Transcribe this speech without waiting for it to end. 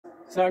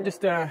So I'm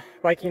just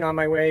biking on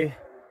my way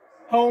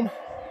home.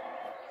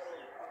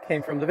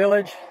 Came from the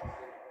village.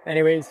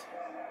 Anyways,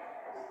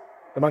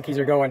 the monkeys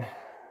are going.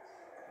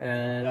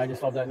 And I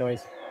just love that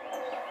noise.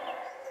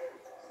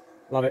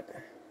 Love it.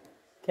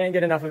 Can't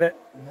get enough of it.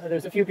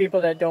 There's a few people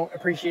that don't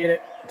appreciate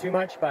it too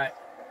much, but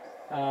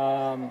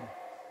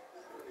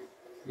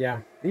yeah.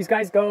 These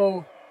guys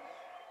go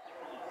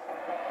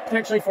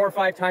potentially 4 or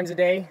 5 times a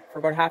day for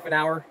about half an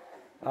hour.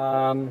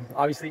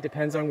 Obviously it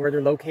depends on where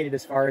they're located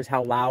as far as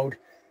how loud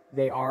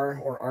they are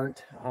or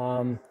aren't.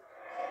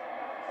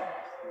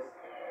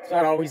 It's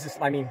not always this,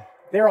 I mean,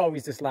 they're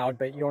always this loud,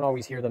 but you don't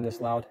always hear them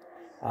this loud.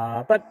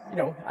 But, you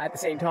know, at the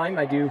same time,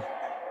 I do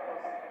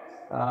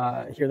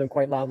hear them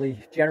quite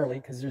loudly generally,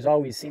 because there's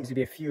always seems to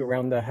be a few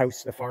around the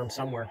house, the farm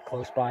somewhere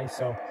close by.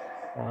 So,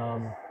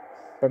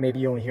 but maybe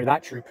you only hear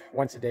that troop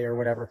once a day or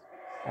whatever.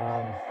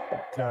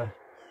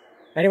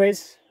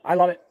 Anyways, I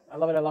love it. I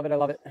love it. I love it. I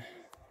love it.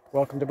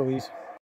 Welcome to Belize.